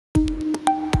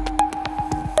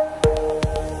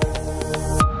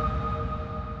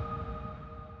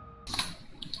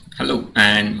Hello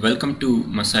and welcome to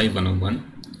Masai 101.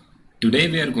 Today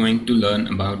we are going to learn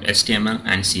about HTML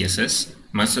and CSS.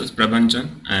 Myself Prabhanjan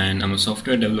and I'm a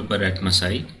software developer at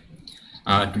Masai.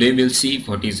 Today we'll see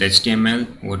what is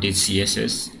HTML, what is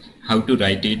CSS, how to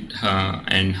write it,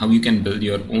 and how you can build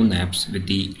your own apps with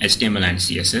the HTML and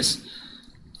CSS.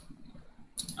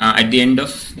 At the end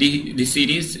of the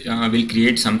series, we'll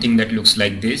create something that looks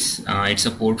like this. It's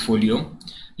a portfolio.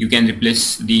 You can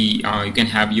replace the, you can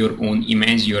have your own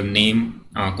image, your name,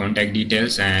 contact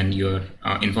details, and your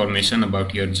information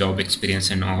about your job experience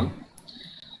and all.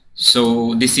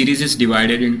 So this series is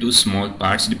divided into small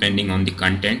parts depending on the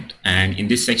content, and in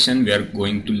this section we are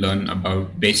going to learn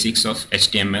about basics of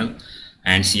HTML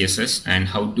and CSS and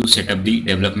how to set up the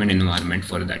development environment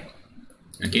for that.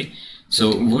 Okay,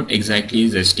 so what exactly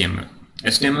is HTML?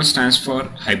 HTML stands for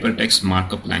Hypertext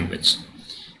Markup Language.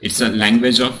 It's a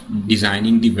language of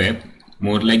designing the web,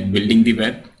 more like building the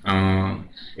web.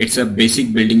 It's a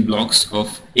basic building blocks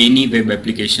of any web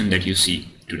application that you see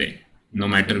today, no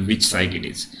matter which site it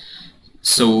is.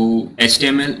 So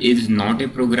HTML is not a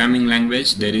programming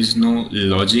language. There is no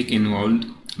logic involved,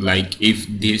 like if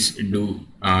this do,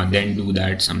 then do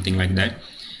that, something like that.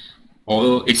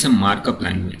 Or it's a markup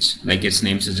language, like its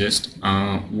name suggests.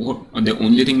 The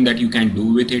only thing that you can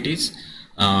do with it is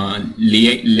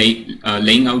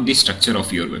laying out the structure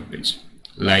of your web page,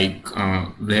 like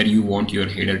where you want your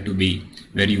header to be,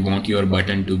 where you want your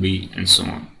button to be, and so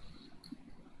on.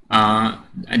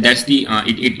 That's the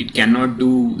it cannot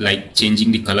do like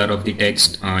changing the color of the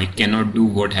text. It cannot do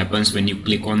what happens when you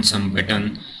click on some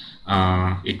button.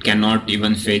 It cannot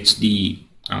even fetch the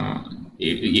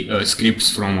scripts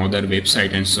from other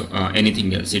website and so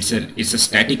anything else. It's a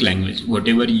static language.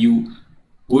 Whatever you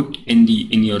put in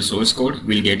your source code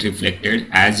will get reflected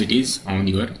as it is on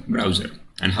your browser,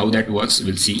 and how that works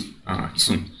we'll see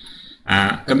soon.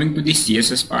 Coming to the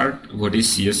CSS part, what is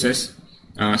CSS?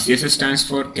 CSS stands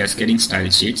for Cascading Style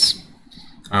Sheets.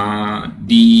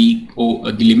 The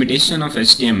limitation of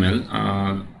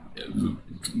HTML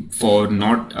for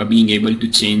not being able to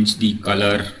change the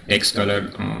color, text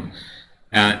color,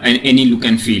 and any look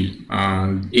and feel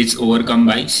is overcome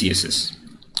by CSS.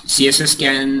 CSS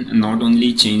can not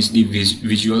only change the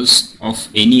visuals of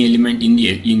any element in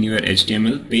your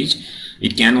HTML page,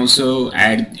 it can also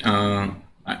add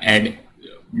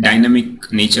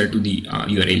dynamic nature to the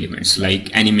your elements,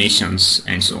 like animations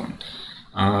and so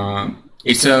on.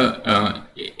 It's a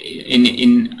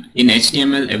in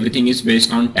HTML everything is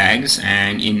based on tags,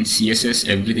 and in CSS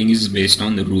everything is based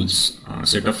on the rules,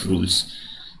 set of rules.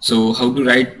 So how to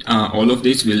write all of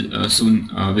this we'll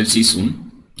see soon.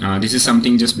 This is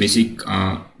something just basic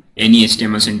any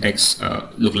HTML syntax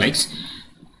look likes.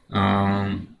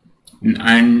 And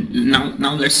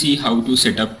now let's see how to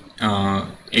set up a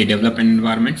development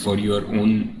environment for your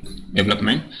own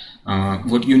development.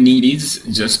 What you need is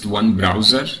just one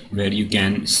browser where you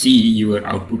can see your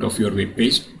output of your web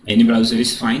page. Any browser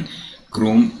is fine.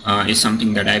 Chrome is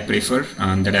something that I prefer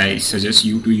and that I suggest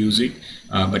you to use it,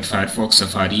 but Firefox,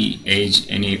 Safari, Edge,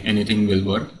 anything will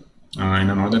work.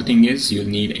 And another thing is you'll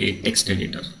need a text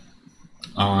editor.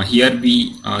 Here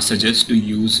we suggest to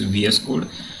use VS Code.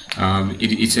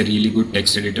 It's a really good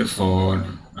text editor for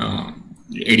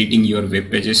editing your web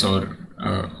pages or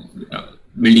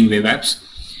building web apps.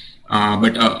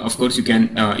 But of course you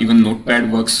can even Notepad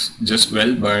works just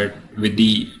well, but with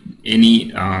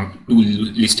any tool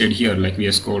listed here like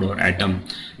VS Code or Atom,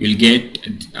 you'll get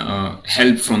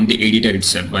help from the editor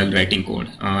itself while writing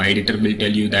code. Editor will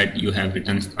tell you that you have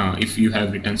written if you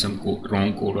have written some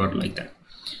wrong code or like that.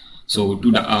 So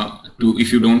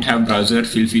if you don't have browser,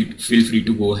 feel free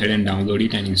to go ahead and download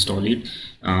it and install it.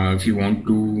 If you want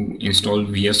to install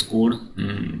VS Code,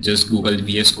 just Google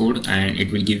VS Code and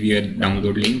it will give you a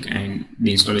download link, and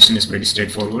the installation is pretty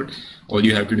straightforward. All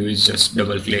you have to do is just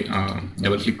double click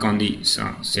on the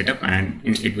setup and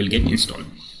it will get installed.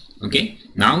 Okay,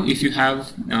 now if you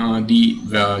have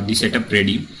the setup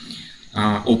ready,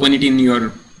 open it in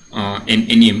your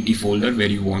any empty folder where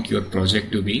you want your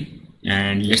project to be,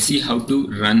 and let's see how to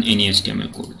run any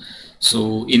HTML code.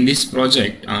 So in this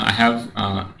project I have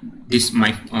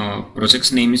my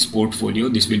project's name is portfolio.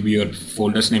 This will be your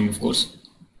folder's name, of course.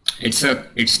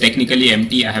 It's technically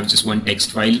empty. I have just one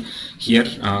text file here.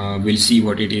 We'll see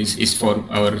what it is for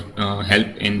our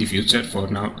help in the future. For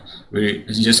now we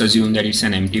just assume that it's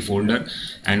an empty folder,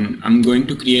 and I'm going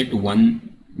to create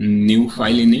one new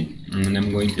file in it, and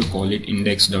I'm going to call it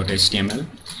index.html.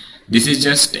 This is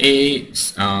just a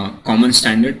common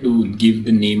standard to give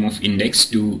the name of index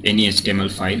to any HTML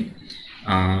file.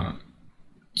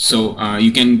 So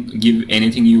you can give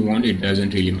anything you want, it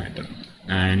doesn't really matter.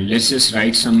 And let's just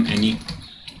write any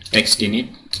text in it.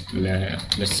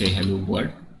 Let's say hello world,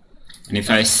 and if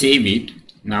I save it,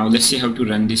 now let's see how to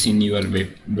run this in your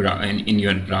in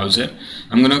your browser.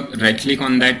 I'm gonna right click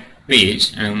on that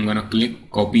page and I'm gonna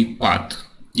click copy path.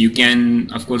 You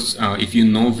can, of course, if you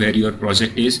know where your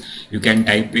project is, you can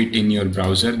type it in your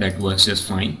browser. That works just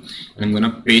fine. And I'm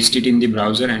gonna paste it in the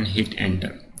browser and hit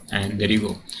enter, and there you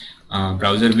go.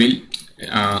 Browser will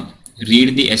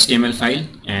read the HTML file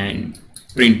and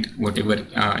print whatever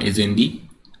is in the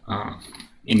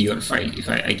in your file.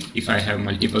 If I have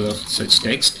multiple of such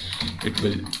text, it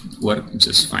will work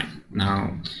just fine.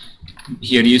 Now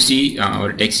here you see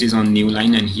our text is on new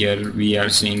line, and here we are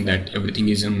saying that everything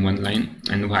is in one line,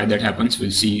 and why that happens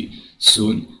we'll see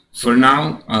soon. For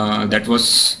now, that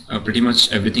was pretty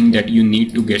much everything that you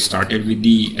need to get started with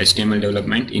the HTML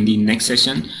development. In the next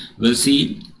session we'll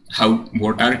see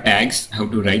what are tags, how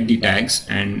to write the tags,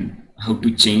 and how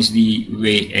to change the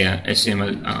way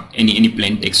HTML any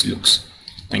plain text looks.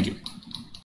 Thank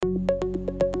you.